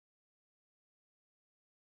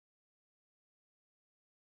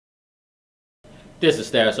This is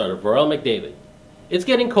Staff Sergeant Varel McDavid. It's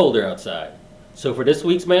getting colder outside. So for this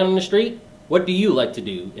week's Man on the Street, what do you like to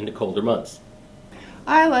do in the colder months?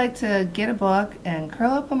 I like to get a book and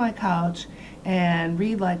curl up on my couch and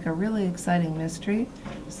read like a really exciting mystery.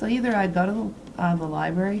 So either I go to the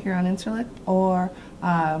library here on Incirlik, or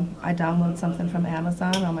I download something from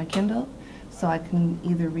Amazon on my Kindle, so I can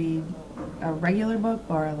either read a regular book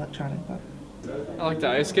or an electronic book. I like to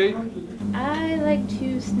ice skate. I like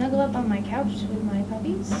to snuggle up on my couch with my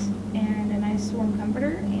puppies and a nice warm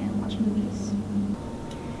comforter and watch movies.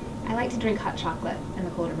 I like to drink hot chocolate in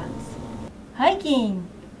the colder months. Hiking.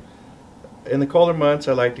 In the colder months,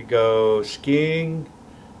 I like to go skiing,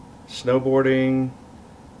 snowboarding,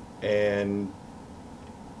 and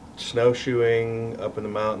snowshoeing up in the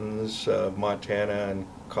mountains of Montana and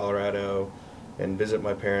Colorado, and visit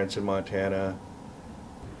my parents in Montana.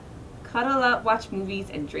 Cuddle up, watch movies,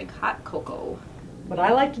 and drink hot cocoa. What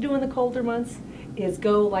I like to do in the colder months is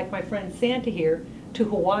go, like my friend Santa here, to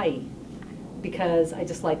Hawaii, because I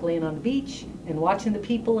just like laying on the beach and watching the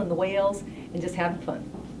people and the whales and just having fun.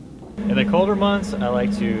 In the colder months, I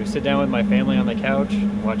like to sit down with my family on the couch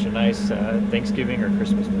and watch a nice Thanksgiving or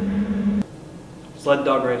Christmas movie. Sled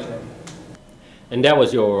dog racing. And that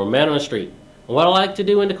was your Man on the Street. And what I like to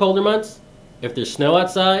do in the colder months? If there's snow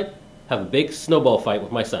outside, have a big snowball fight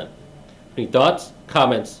with my son. Any thoughts,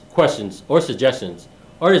 comments, questions, or suggestions,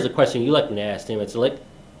 or there's a question you'd like me to ask him at Select,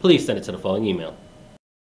 please send it to the following email.